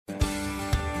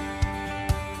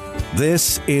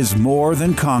This is More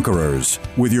Than Conquerors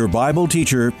with your Bible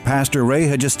teacher, Pastor Ray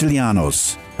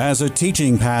Hagestilianos. As a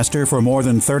teaching pastor for more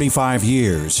than 35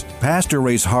 years, Pastor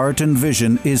Ray's heart and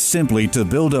vision is simply to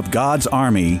build up God's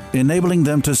army, enabling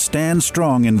them to stand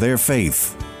strong in their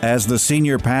faith. As the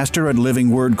senior pastor at Living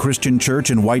Word Christian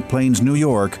Church in White Plains, New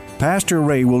York, Pastor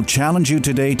Ray will challenge you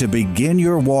today to begin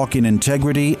your walk in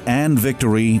integrity and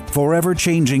victory, forever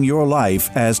changing your life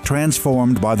as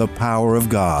transformed by the power of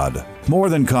God. More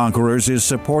Than Conquerors is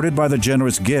supported by the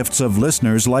generous gifts of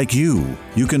listeners like you.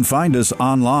 You can find us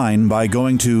online by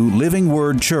going to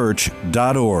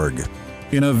livingwordchurch.org.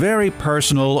 In a very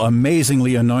personal,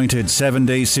 amazingly anointed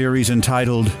 7-day series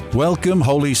entitled, Welcome,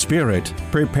 Holy Spirit,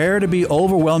 prepare to be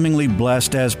overwhelmingly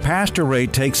blessed as Pastor Ray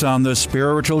takes on the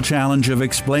spiritual challenge of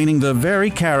explaining the very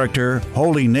character,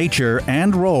 holy nature,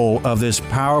 and role of this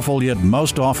powerful yet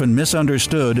most often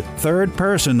misunderstood third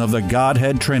person of the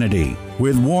Godhead Trinity.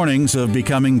 With warnings of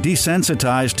becoming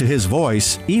desensitized to His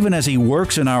voice, even as He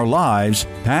works in our lives,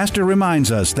 Pastor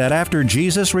reminds us that after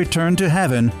Jesus returned to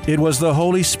heaven, it was the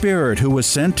Holy Spirit who was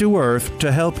sent to earth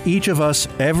to help each of us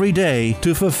every day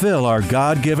to fulfill our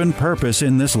God-given purpose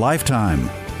in this lifetime.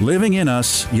 Living in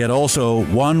us, yet also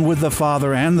one with the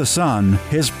Father and the Son,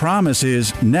 His promise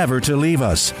is never to leave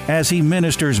us, as He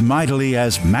ministers mightily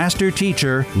as Master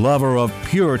Teacher, lover of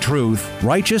pure truth,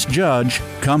 righteous Judge,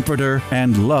 Comforter,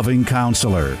 and loving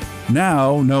Counselor.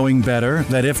 Now, knowing better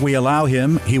that if we allow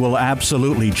Him, He will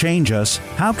absolutely change us,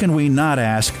 how can we not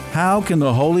ask, how can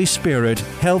the Holy Spirit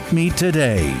help me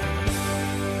today?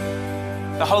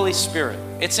 The Holy Spirit.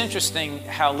 It's interesting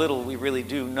how little we really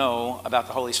do know about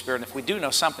the Holy Spirit. And if we do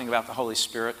know something about the Holy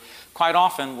Spirit, quite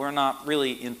often we're not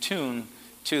really in tune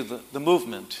to the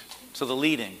movement, to the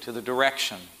leading, to the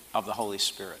direction of the Holy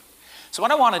Spirit. So what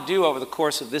I want to do over the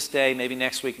course of this day, maybe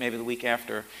next week, maybe the week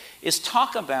after, is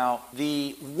talk about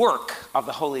the work of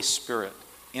the Holy Spirit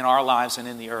in our lives and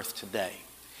in the earth today.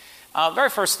 Very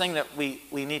first thing that we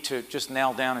need to just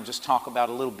nail down and just talk about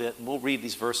a little bit, and we'll read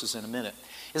these verses in a minute,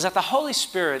 is that the Holy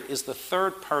Spirit is the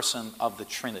third person of the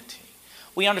Trinity.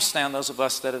 We understand, those of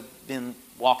us that have been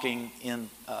walking in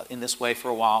this way for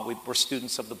a while, we're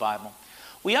students of the Bible.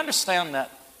 We understand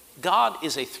that God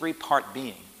is a three-part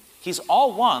being. He's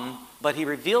all one, but He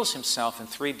reveals Himself in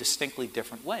three distinctly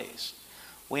different ways.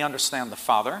 We understand the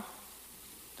Father,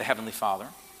 the Heavenly Father,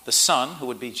 the Son, who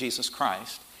would be Jesus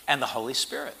Christ, and the Holy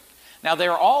Spirit. Now, they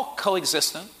are all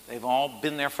coexistent. They've all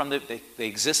been there they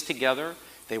exist together.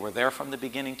 They were there from the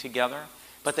beginning together,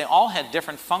 but they all had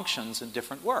different functions and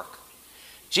different work.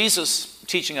 Jesus,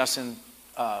 teaching us in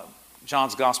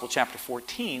John's Gospel, chapter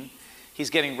 14, He's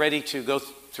getting ready to go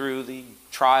through the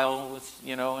trial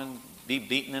and be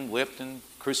beaten and whipped and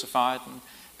crucified and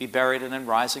be buried and then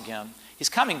rise again. He's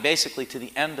coming basically to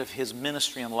the end of His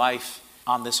ministry and life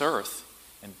on this earth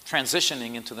and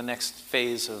transitioning into the next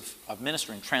phase of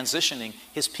ministry and transitioning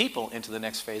His people into the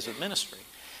next phase of ministry.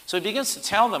 So He begins to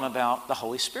tell them about the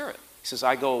Holy Spirit. He says,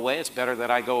 I go away, it's better that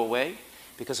I go away,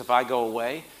 because if I go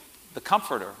away, the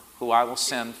Comforter, who I will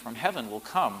send from heaven, will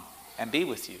come and be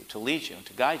with you, to lead you, and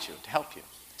to guide you, to help you.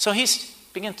 So He's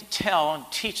beginning to tell and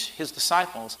teach His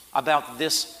disciples about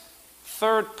this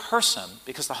third person,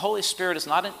 because the Holy Spirit is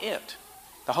not an it.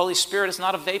 The Holy Spirit is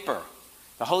not a vapor.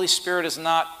 The Holy Spirit is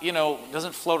not,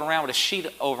 doesn't float around with a sheet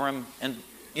over Him and,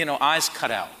 eyes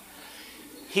cut out.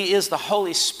 He is the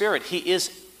Holy Spirit. He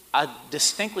is a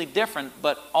distinctly different,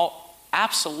 but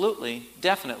absolutely,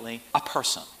 definitely a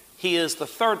person. He is the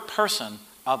third person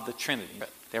of the Trinity.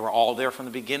 They were all there from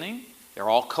the beginning. They're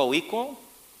all co-equal,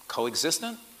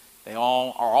 co-existent. They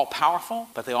all are all powerful,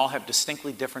 but they all have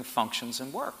distinctly different functions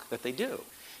and work that they do.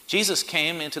 Jesus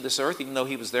came into this earth, even though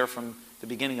He was there from the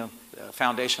beginning of the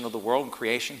foundation of the world and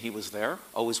creation. He was there,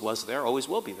 always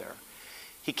will be there.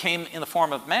 He came in the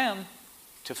form of man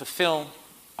to fulfill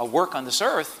a work on this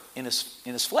earth in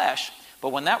his flesh, but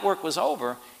when that work was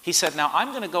over, He said, now I'm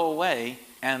going to go away,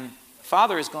 and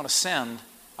Father is going to send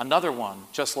another one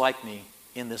just like me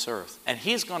in this earth, and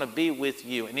He's going to be with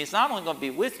you. And He's not only going to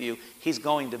be with you, He's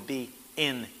going to be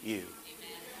in you.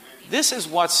 Amen. This is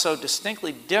what's so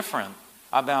distinctly different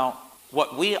about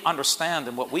what we understand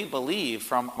and what we believe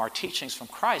from our teachings from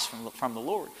Christ, from the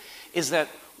Lord, is that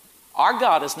our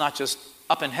God is not just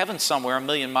up in heaven somewhere a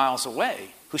million miles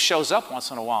away, who shows up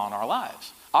once in a while in our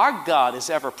lives. Our God is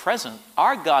ever present.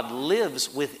 Our God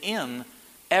lives within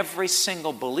every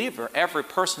single believer, every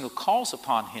person who calls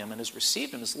upon Him and has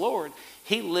received Him as Lord.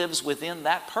 He lives within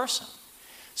that person.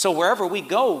 So wherever we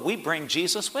go, we bring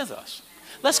Jesus with us.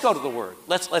 Let's go to the Word.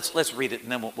 Let's read it, and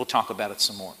then we'll talk about it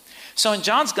some more. So in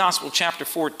John's Gospel, chapter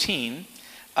 14,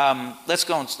 let's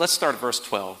start at verse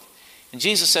 12. And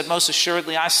Jesus said, most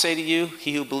assuredly, I say to you,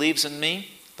 he who believes in me,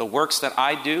 the works that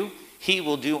I do, he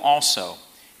will do also.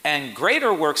 And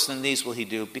greater works than these will he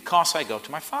do, because I go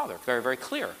to my Father. Very, very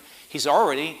clear. He's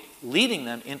already leading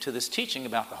them into this teaching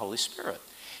about the Holy Spirit.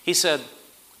 He said,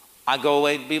 I go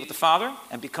away to be with the Father,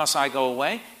 and because I go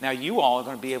away, now you all are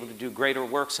going to be able to do greater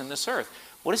works in this earth.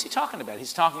 What is he talking about?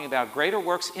 He's talking about greater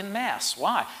works in mass.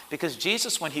 Why? Because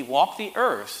Jesus, when he walked the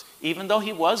earth, even though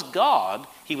he was God,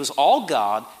 he was all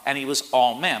God and he was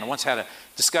all man. I once had a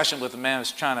discussion with a man who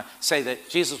was trying to say that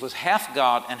Jesus was half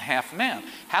God and half man.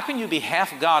 How can you be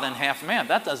half God and half man?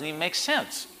 That doesn't even make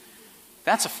sense.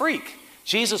 That's a freak.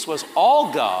 Jesus was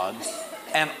all God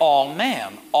and all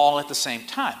man, all at the same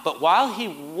time. But while he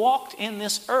walked in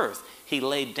this earth, he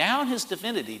laid down his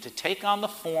divinity to take on the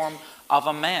form of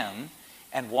a man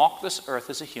and walk this earth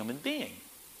as a human being.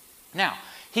 Now,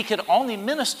 he could only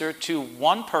minister to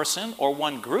one person or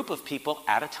one group of people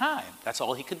at a time. That's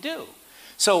all he could do.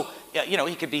 So,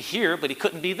 he could be here, but he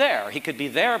couldn't be there. He could be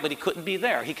there, but he couldn't be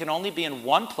there. He can only be in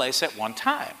one place at one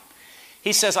time.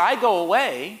 He says, I go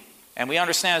away, and we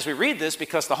understand as we read this,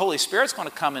 because the Holy Spirit's going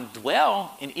to come and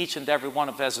dwell in each and every one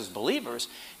of us as believers.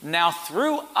 Now,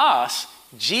 through us,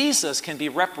 Jesus can be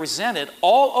represented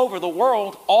all over the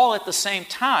world, all at the same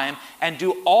time, and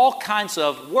do all kinds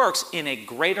of works in a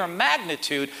greater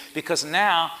magnitude, because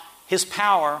now his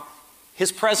power,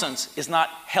 his presence is not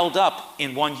held up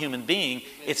in one human being.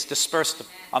 It's dispersed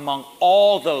among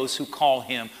all those who call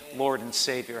him Lord and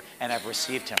Savior and have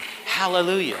received him.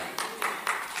 Hallelujah.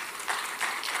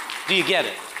 Do you get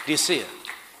it? Do you see it?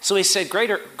 So he said,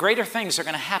 greater things are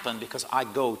going to happen because I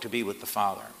go to be with the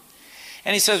Father.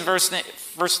 And he says,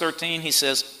 verse 13, he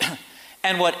says,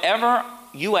 and whatever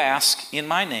you ask in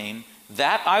my name,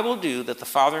 that I will do, that the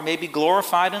Father may be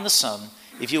glorified in the Son.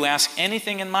 If you ask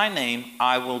anything in my name,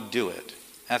 I will do it.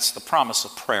 That's the promise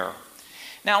of prayer.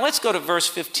 Now let's go to verse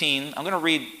 15. I'm going to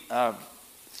read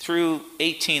through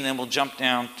 18, then we'll jump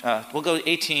down. We'll go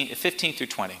 15 through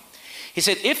 20. He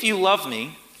said, if you love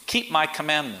me, keep my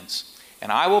commandments,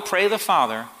 and I will pray the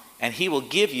Father, and he will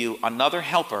give you another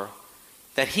helper,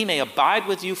 that he may abide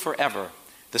with you forever,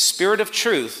 the Spirit of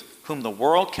truth, whom the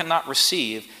world cannot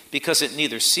receive, because it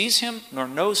neither sees him nor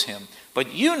knows him.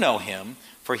 But you know him,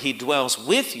 for he dwells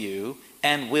with you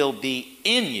and will be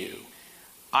in you.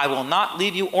 I will not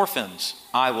leave you orphans.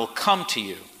 I will come to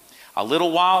you. A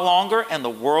little while longer, and the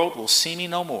world will see me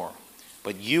no more.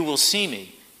 But you will see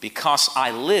me. Because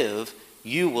I live,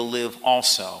 you will live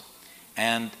also.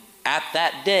 And at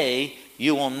that day,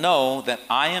 you will know that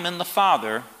I am in the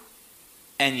Father,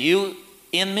 and you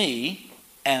in me,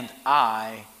 and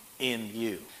I in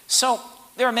you. So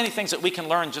there are many things that we can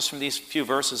learn just from these few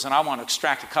verses, and I want to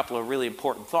extract a couple of really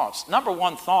important thoughts. Number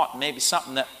one thought, maybe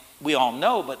something that we all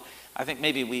know, but I think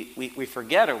maybe we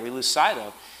forget or we lose sight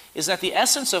of, is that the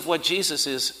essence of what Jesus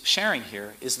is sharing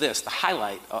here is this, the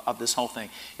highlight of this whole thing,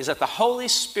 is that the Holy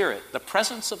Spirit, the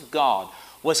presence of God,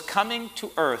 was coming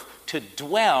to earth to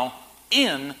dwell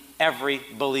in every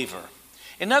believer.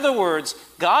 In other words,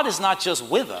 God is not just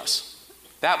with us.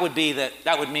 That would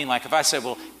mean like if I said,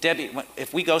 well, Debbie,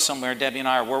 if we go somewhere, Debbie and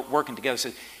I are working together,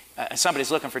 so, somebody's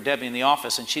looking for Debbie in the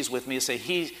office and she's with me, say,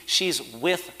 she's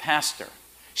with Pastor.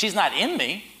 She's not in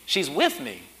me, she's with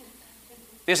me.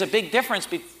 There's a big difference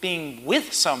being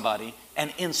with somebody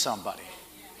and in somebody.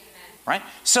 Right?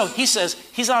 So he says,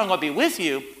 he's not going to be with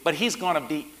you, but he's going to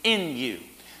be in you.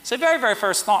 So the very, very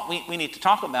first thought we need to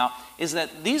talk about is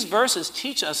that these verses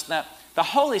teach us that the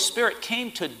Holy Spirit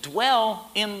came to dwell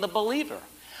in the believer.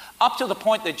 Up to the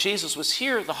point that Jesus was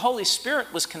here, the Holy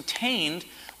Spirit was contained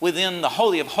within the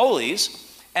Holy of Holies,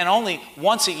 and only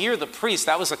once a year the priest,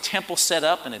 that was a temple set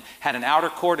up, and it had an outer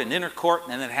court, an inner court,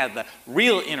 and then it had the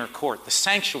real inner court, the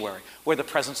sanctuary, where the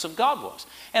presence of God was.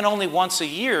 And only once a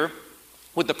year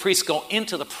would the priest go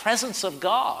into the presence of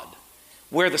God,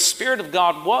 where the Spirit of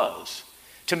God was,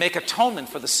 to make atonement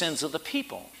for the sins of the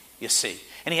people, you see.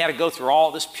 And he had to go through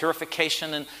all this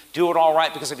purification and do it all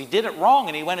right, because if he did it wrong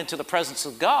and he went into the presence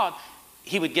of God,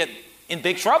 he would get in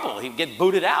big trouble. He'd get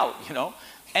booted out,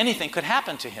 Anything could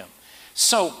happen to him.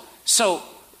 So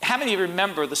how many of you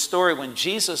remember the story when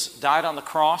Jesus died on the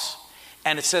cross,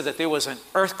 and it said that there was an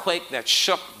earthquake that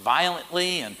shook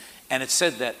violently, and it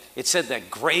said that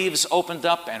graves opened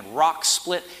up and rocks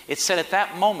split. It said at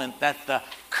that moment that the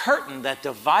curtain that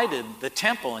divided the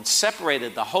temple and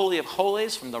separated the Holy of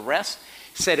Holies from the rest,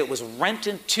 said it was rent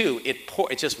in two.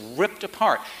 It just ripped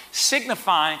apart,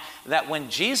 signifying that when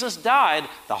Jesus died,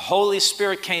 the Holy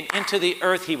Spirit came into the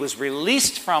earth. He was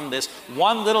released from this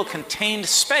one little contained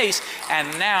space,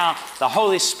 and now the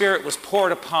Holy Spirit was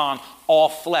poured upon all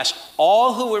flesh.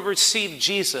 All who would receive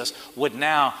Jesus would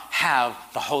now have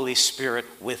the Holy Spirit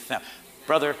with them.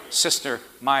 Brother, sister,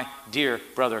 my dear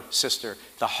brother, sister,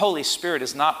 the Holy Spirit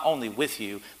is not only with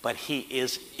you, but He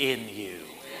is in you.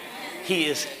 He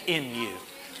is in you.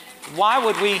 Why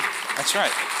would we, that's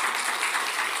right.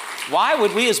 Why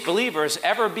would we as believers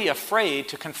ever be afraid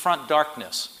to confront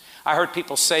darkness? I heard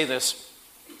people say this,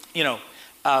 you've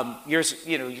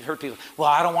heard people, well,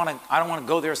 I don't want to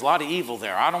go there. There's a lot of evil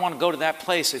there. I don't want to go to that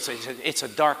place. It's a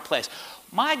dark place.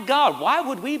 My God, why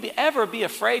would we ever be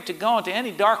afraid to go into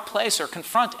any dark place or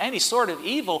confront any sort of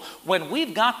evil when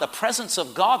we've got the presence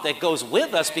of God that goes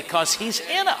with us because He's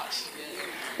in us?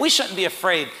 We shouldn't be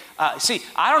afraid. See,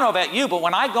 I don't know about you, but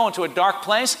when I go into a dark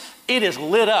place, it is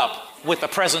lit up with the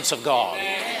presence of God.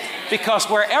 Because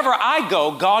wherever I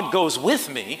go, God goes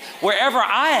with me. Wherever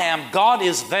I am, God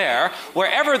is there.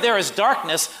 Wherever there is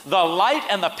darkness, the light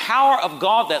and the power of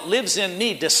God that lives in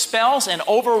me dispels and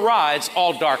overrides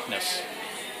all darkness.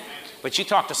 But you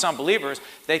talk to some believers,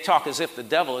 they talk as if the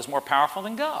devil is more powerful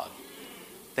than God.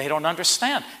 They don't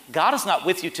understand. God is not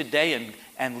with you today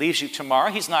and leaves you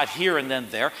tomorrow. He's not here and then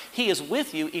there. He is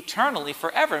with you eternally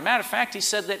forever. As a matter of fact, He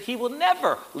said that He will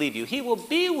never leave you. He will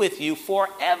be with you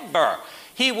forever.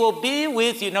 He will be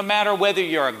with you no matter whether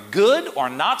you're good or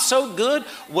not so good,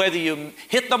 whether you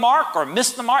hit the mark or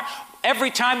miss the mark.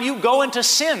 Every time you go into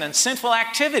sin and sinful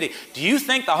activity, do you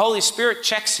think the Holy Spirit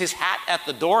checks His hat at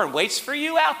the door and waits for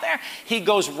you out there? He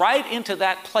goes right into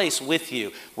that place with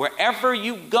you. Wherever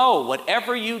you go,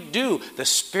 whatever you do, the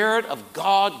Spirit of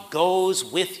God goes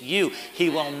with you. He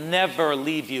will never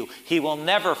leave you. He will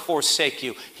never forsake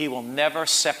you. He will never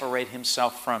separate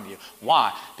Himself from you.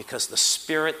 Why? Because the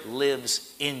Spirit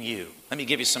lives in you. Let me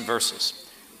give you some verses.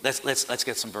 Let's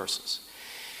get some verses.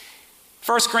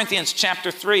 1 Corinthians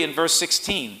chapter 3 and verse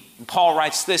 16. And Paul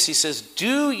writes this. He says,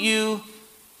 do you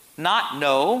not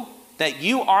know that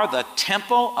you are the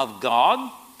temple of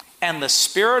God and the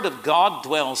Spirit of God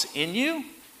dwells in you?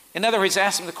 In other words,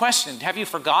 ask him the question, have you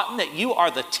forgotten that you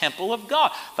are the temple of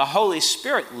God? The Holy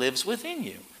Spirit lives within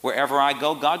you. Wherever I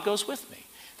go, God goes with me.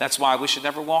 That's why we should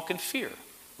never walk in fear.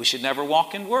 We should never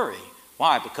walk in worry.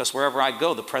 Why? Because wherever I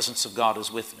go, the presence of God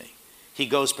is with me. He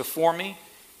goes before me.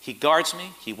 He guards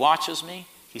me. He watches me.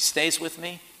 He stays with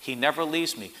me. He never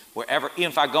leaves me. Wherever,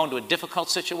 even if I go into a difficult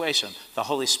situation, the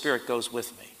Holy Spirit goes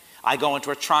with me. I go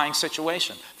into a trying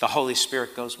situation, the Holy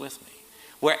Spirit goes with me.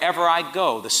 Wherever I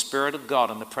go, the Spirit of God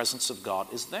and the presence of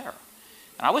God is there.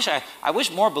 And I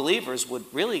wish more believers would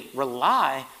really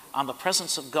rely on the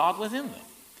presence of God within them.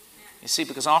 You see,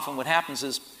 because often what happens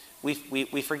is we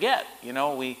forget,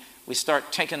 we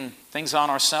start taking things on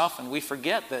ourselves and we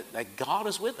forget that God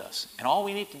is with us. And all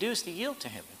we need to do is to yield to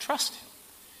Him and trust Him.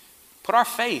 Put our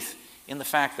faith in the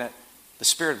fact that the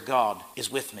Spirit of God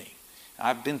is with me.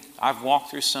 I've walked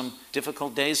through some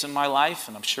difficult days in my life,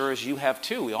 and I'm sure as you have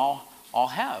too. We all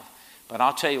have. But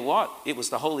I'll tell you what, it was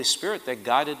the Holy Spirit that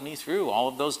guided me through all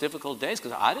of those difficult days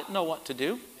because I didn't know what to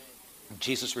do. And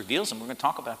Jesus reveals Him. We're going to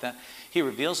talk about that. He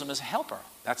reveals Him as a helper.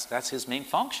 That's His main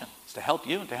function, is to help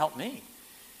you and to help me.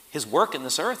 His work in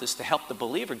this earth is to help the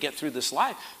believer get through this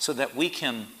life so that we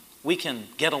can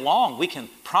get along, we can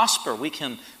prosper, we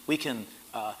can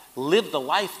live the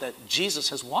life that Jesus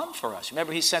has won for us.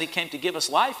 Remember, He said He came to give us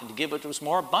life and to give it to us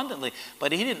more abundantly.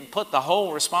 But He didn't put the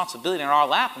whole responsibility in our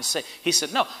lap and say, He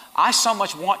said, no, I so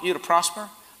much want you to prosper.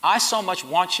 I so much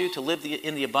want you to live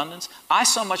in the abundance. I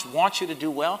so much want you to do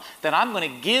well that I'm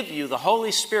going to give you the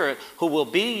Holy Spirit who will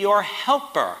be your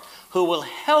helper, who will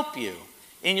help you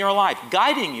in your life,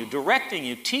 guiding you, directing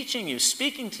you, teaching you,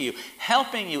 speaking to you,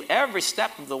 helping you every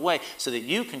step of the way so that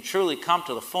you can truly come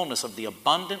to the fullness of the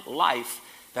abundant life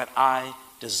that I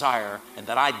desire and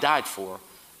that I died for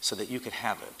so that you could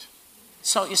have it.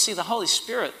 So you see, the Holy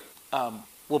Spirit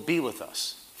will be with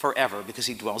us forever because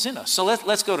He dwells in us. So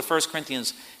let's go to 1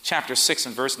 Corinthians chapter 6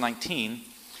 and verse 19.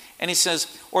 And he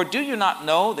says, or do you not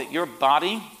know that your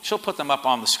body, she'll put them up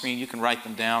on the screen, you can write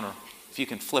them down, or if you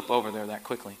can flip over there that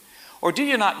quickly. Or do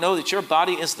you not know that your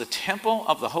body is the temple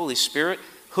of the Holy Spirit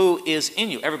who is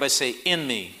in you? Everybody say, in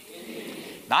me. In me.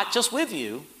 Not just with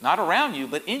you, not around you,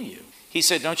 but in you. He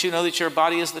said, don't you know that your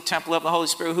body is the temple of the Holy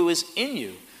Spirit who is in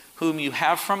you, whom you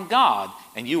have from God,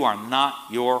 and you are not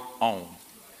your own?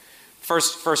 1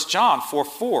 John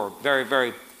 4:4, very,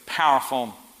 very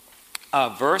powerful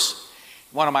verse.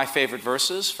 One of my favorite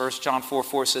verses, 1 John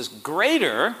 4:4 says,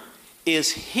 greater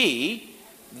is He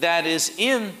that is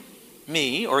in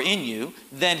me or in you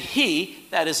than he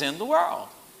that is in the world.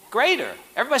 Greater.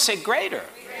 Everybody say greater.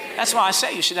 That's why I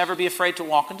say you should never be afraid to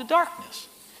walk into darkness.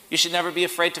 You should never be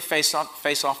afraid to face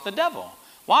off the devil.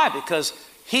 Why? Because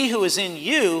He who is in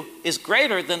you is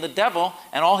greater than the devil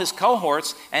and all his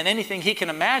cohorts and anything he can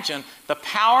imagine. The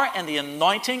power and the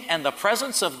anointing and the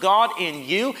presence of God in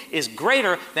you is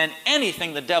greater than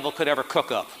anything the devil could ever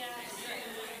cook up.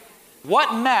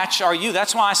 What match are you?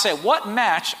 That's why I say, what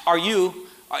match are you?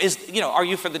 Are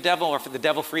you for the devil or for the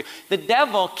devil for you? The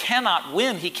devil cannot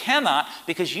win. He cannot,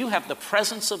 because you have the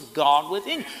presence of God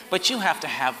within you. But you have to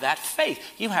have that faith.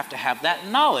 You have to have that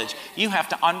knowledge. You have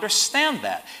to understand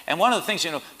that. And one of the things,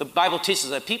 the Bible teaches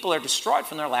that people are destroyed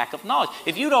from their lack of knowledge.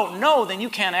 If you don't know, then you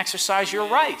can't exercise your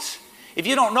rights. If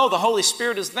you don't know the Holy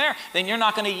Spirit is there, then you're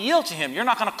not going to yield to Him. You're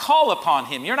not going to call upon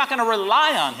Him. You're not going to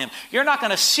rely on Him. You're not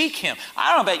going to seek Him. I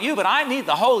don't know about you, but I need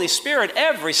the Holy Spirit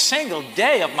every single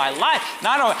day of my life.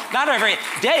 Not every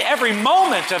day, every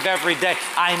moment of every day.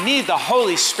 I need the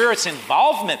Holy Spirit's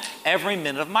involvement every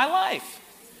minute of my life.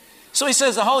 So he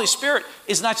says the Holy Spirit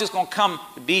is not just going to come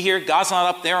to be here. God's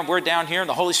not up there and we're down here and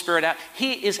the Holy Spirit out.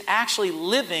 He is actually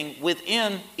living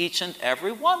within each and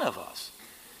every one of us.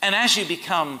 And as you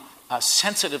become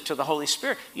sensitive to the Holy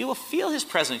Spirit, you will feel His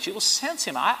presence. You will sense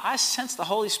Him. I sense the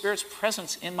Holy Spirit's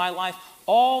presence in my life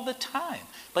all the time.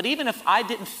 But even if I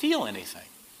didn't feel anything,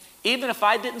 even if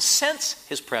I didn't sense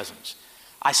His presence,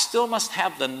 I still must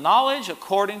have the knowledge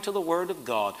according to the Word of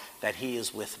God that He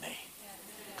is with me.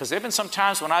 Because there have been some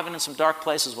times when I've been in some dark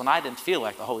places when I didn't feel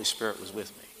like the Holy Spirit was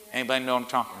with me. Anybody know what I'm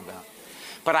talking about?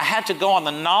 But I had to go on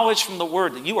the knowledge from the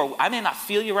Word that I may not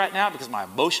feel you right now because my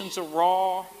emotions are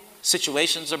raw.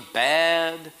 Situations are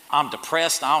bad. I'm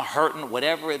depressed. I'm hurting,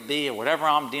 whatever it be or whatever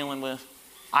I'm dealing with.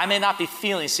 I may not be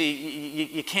feeling. See,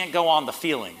 you can't go on the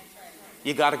feeling.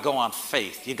 You got to go on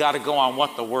faith. You got to go on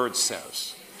what the Word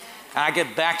says. And I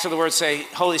get back to the Word, say,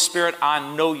 Holy Spirit,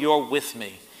 I know you're with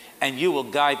me and you will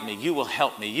guide me. You will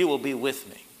help me. You will be with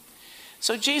me.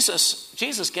 So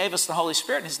Jesus gave us the Holy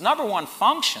Spirit. And His number one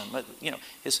function, but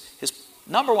his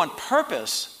number one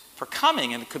purpose for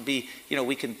coming, and it could be,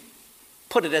 we can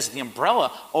put it as the umbrella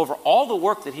over all the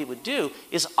work that He would do,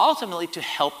 is ultimately to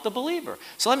help the believer.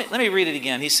 So let me read it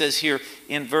again. He says here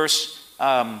in verse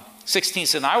 16,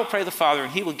 says, I will pray the Father,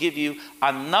 and He will give you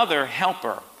another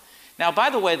helper. Now, by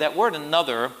the way, that word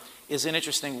another is an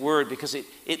interesting word because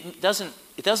it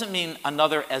doesn't mean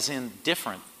another as in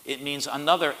different. It means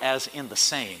another as in the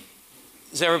same.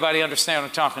 Does everybody understand what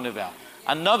I'm talking about?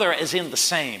 Another as in the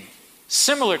same.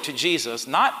 Similar to Jesus,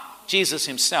 not Jesus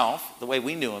Himself, the way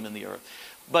we knew Him in the earth,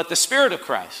 but the Spirit of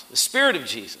Christ, the Spirit of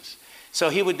Jesus. So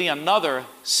He would be another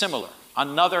similar,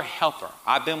 another helper.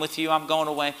 I've been with you, I'm going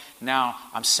away, now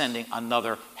I'm sending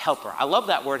another helper. I love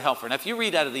that word helper. Now if you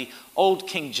read out of the old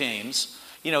King James,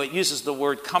 it uses the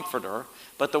word comforter,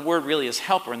 but the word really is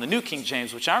helper. And the New King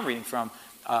James, which I'm reading from,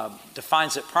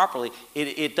 defines it properly.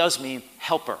 It does mean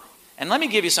helper. And let me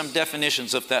give you some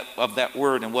definitions of that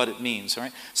word and what it means. All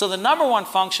right? So the number one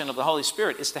function of the Holy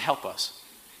Spirit is to help us.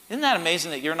 Isn't that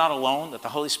amazing that you're not alone, that the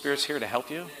Holy Spirit's here to help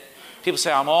you? People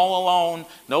say, I'm all alone,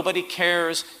 nobody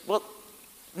cares. Well,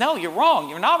 no, you're wrong.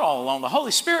 You're not all alone. The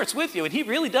Holy Spirit's with you, and He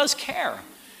really does care.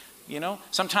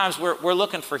 Sometimes we're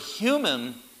looking for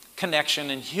human connection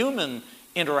and human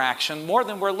interaction more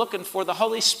than we're looking for the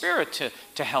Holy Spirit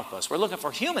to help us. We're looking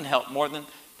for human help more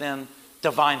than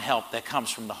divine help that comes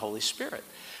from the Holy Spirit.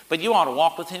 But you ought to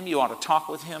walk with Him. You ought to talk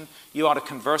with Him. You ought to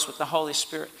converse with the Holy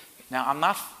Spirit. Now, I'm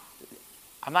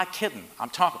not kidding. I'm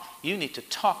talking. You need to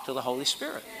talk to the Holy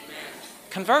Spirit. Amen.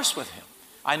 Converse with Him.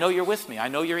 I know you're with me. I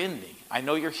know you're in me. I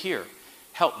know you're here.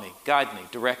 Help me, guide me,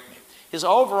 direct me. His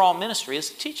overall ministry is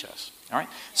to teach us. All right?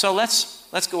 So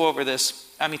let's go over this.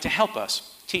 To help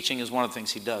us. Teaching is one of the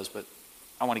things He does, but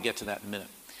I want to get to that in a minute.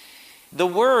 The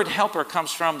word helper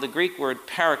comes from the Greek word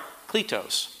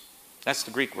parakletos. That's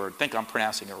the Greek word. I think I'm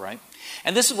pronouncing it right.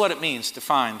 And this is what it means,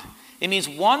 defined. It means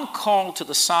one called to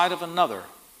the side of another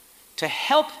to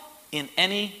help in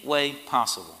any way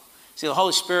possible. See, the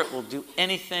Holy Spirit will do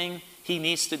anything He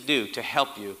needs to do to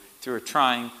help you through a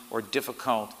trying or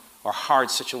difficult or hard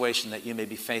situation that you may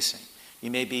be facing. You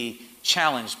may be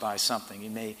challenged by something. You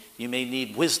may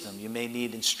need wisdom. You may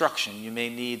need instruction. You may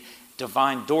need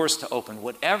divine doors to open.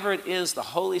 Whatever it is, the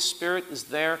Holy Spirit is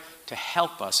there to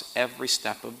help us every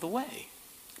step of the way.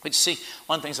 But you see,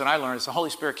 one of the things that I learned is the Holy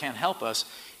Spirit can't help us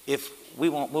if we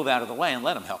won't move out of the way and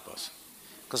let Him help us.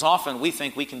 Because often we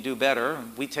think we can do better,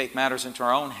 and we take matters into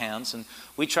our own hands, and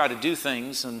we try to do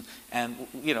things, and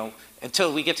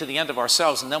until we get to the end of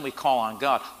ourselves, and then we call on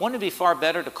God. Wouldn't it be far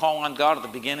better to call on God at the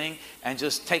beginning and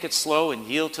just take it slow and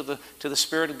yield to the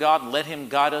Spirit of God and let Him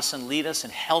guide us and lead us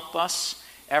and help us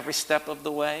every step of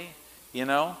the way?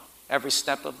 Every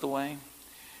step of the way.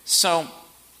 So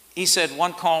He said,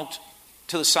 one called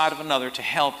to the side of another to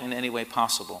help in any way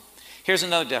possible. Here's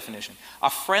another definition. A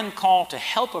friend called to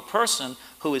help a person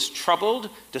who is troubled,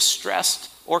 distressed,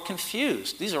 or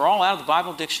confused. These are all out of the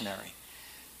Bible dictionary.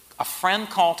 A friend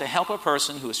called to help a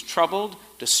person who is troubled,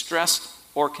 distressed,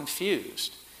 or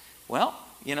confused. Well,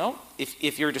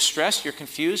 if you're distressed, you're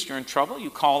confused, you're in trouble, you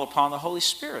call upon the Holy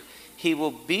Spirit. He will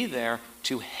be there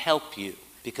to help you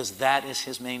because that is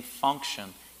his main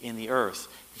function in the earth.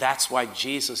 That's why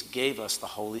Jesus gave us the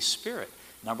Holy Spirit.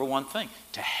 Number one thing,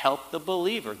 to help the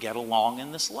believer get along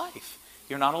in this life.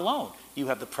 You're not alone. You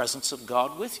have the presence of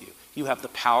God with you. You have the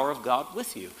power of God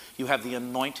with you. You have the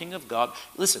anointing of God.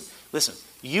 Listen.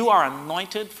 You are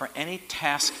anointed for any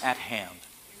task at hand.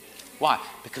 Why?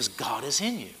 Because God is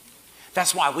in you.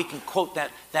 That's why we can quote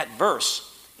that verse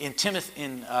in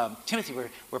Timothy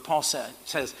where Paul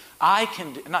says,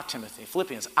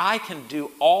 Philippians, I can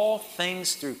do all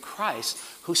things through Christ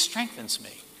who strengthens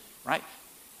me. Right?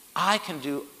 I can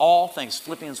do all things.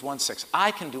 Philippians 1:6.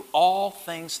 I can do all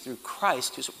things through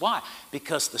Christ. Why?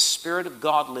 Because the Spirit of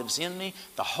God lives in me.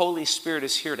 The Holy Spirit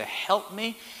is here to help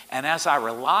me. And as I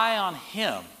rely on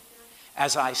Him,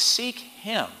 as I seek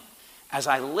Him, as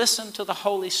I listen to the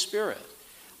Holy Spirit,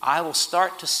 I will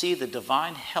start to see the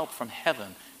divine help from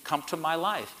heaven come to my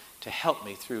life to help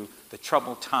me through the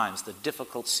troubled times, the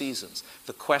difficult seasons,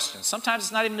 the questions. Sometimes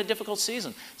it's not even a difficult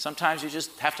season. Sometimes you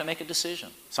just have to make a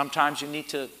decision. Sometimes you need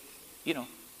to,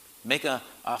 make a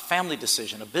family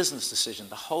decision, a business decision.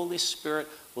 The Holy Spirit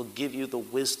will give you the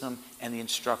wisdom and the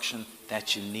instruction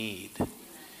that you need.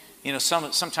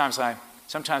 Sometimes I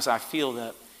feel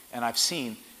that, and I've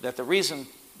seen that the reason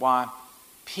why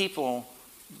people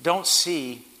don't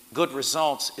see good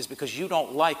results is because you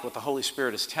don't like what the Holy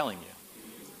Spirit is telling you.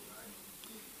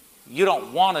 You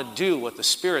don't want to do what the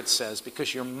Spirit says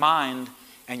because your mind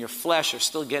and your flesh are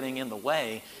still getting in the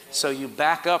way. So you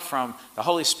back up from the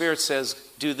Holy Spirit says,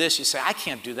 do this. You say, I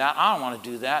can't do that. I don't want to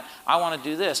do that. I want to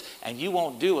do this. And you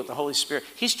won't do what the Holy Spirit,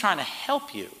 He's trying to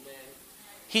help you.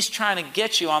 He's trying to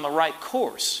get you on the right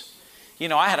course.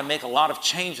 I had to make a lot of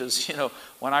changes,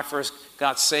 when I first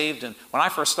got saved. And when I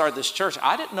first started this church,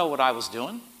 I didn't know what I was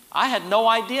doing. I had no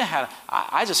idea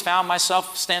I just found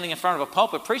myself standing in front of a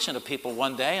pulpit preaching to people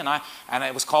one day, and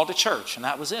it was called to church, and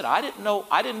that was it. I didn't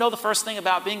know the first thing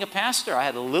about being a pastor. I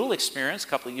had a little experience, a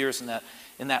couple of years in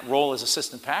that role as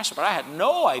assistant pastor, but I had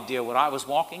no idea what I was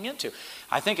walking into.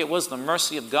 I think it was the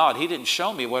mercy of God. He didn't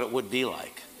show me what it would be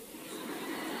like.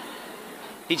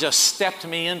 He just stepped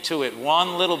me into it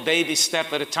one little baby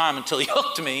step at a time until He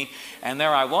hooked me, and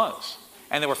there I was.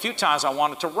 And there were a few times I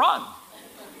wanted to run.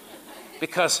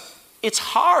 Because it's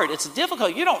hard, it's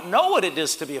difficult. You don't know what it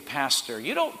is to be a pastor.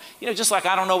 You don't, just like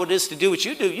I don't know what it is to do what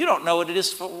you do. You don't know what it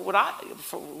is to do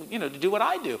what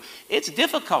I do. It's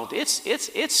difficult.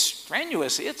 It's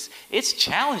strenuous. It's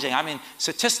challenging. I mean,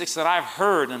 statistics that I've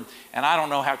heard, and I don't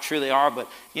know how true they are, but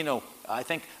I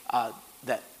think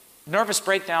that nervous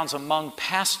breakdowns among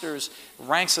pastors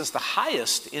ranks as the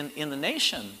highest in the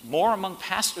nation, more among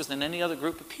pastors than any other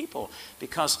group of people,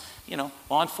 because,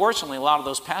 unfortunately, a lot of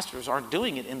those pastors aren't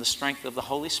doing it in the strength of the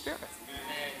Holy Spirit.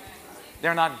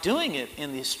 They're not doing it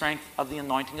in the strength of the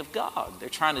anointing of God. They're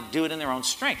trying to do it in their own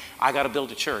strength. I got to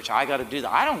build a church. I got to do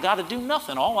that. I don't got to do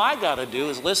nothing. All I got to do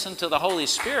is listen to the Holy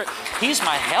Spirit. He's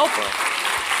my helper.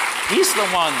 He's the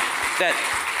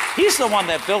one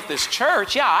that built this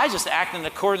church. Yeah, I just act in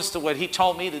accordance to what He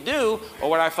told me to do or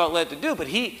what I felt led to do. But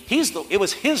it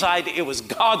was His idea. It was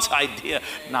God's idea,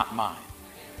 not mine.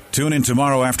 Tune in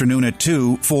tomorrow afternoon at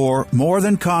 2 for More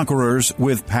Than Conquerors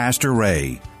with Pastor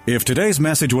Ray. If today's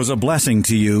message was a blessing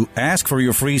to you, ask for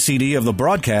your free CD of the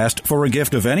broadcast for a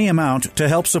gift of any amount to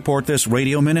help support this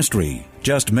radio ministry.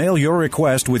 Just mail your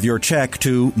request with your check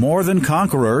to More Than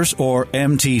Conquerors, or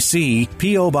MTC,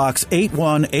 P.O. Box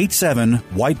 8187,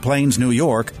 White Plains, New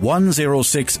York,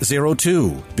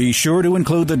 10602. Be sure to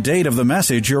include the date of the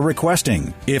message you're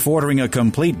requesting. If ordering a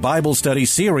complete Bible study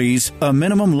series, a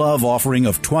minimum love offering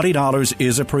of $20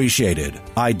 is appreciated.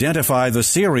 Identify the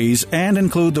series and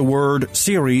include the word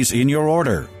series in your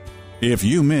order. If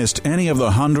you missed any of the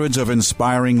hundreds of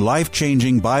inspiring,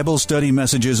 life-changing Bible study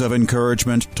messages of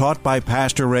encouragement taught by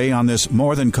Pastor Ray on this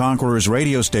More Than Conquerors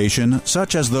radio station,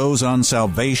 such as those on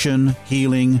salvation,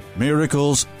 healing,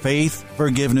 miracles, faith,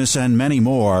 forgiveness, and many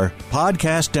more,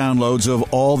 podcast downloads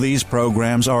of all these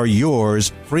programs are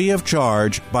yours free of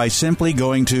charge by simply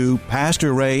going to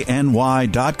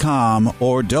PastorRayNY.com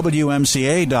or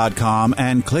WMCA.com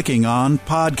and clicking on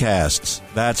Podcasts.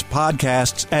 That's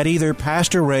podcasts at either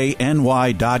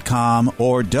PastorRayNY.com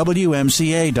or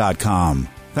WMCA.com.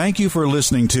 Thank you for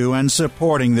listening to and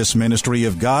supporting this ministry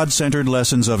of God-centered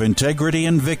lessons of integrity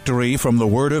and victory from the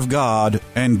Word of God,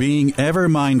 and being ever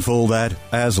mindful that,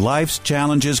 as life's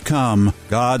challenges come,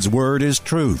 God's Word is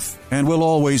truth and will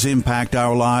always impact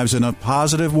our lives in a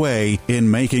positive way in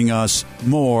making us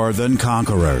more than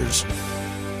conquerors.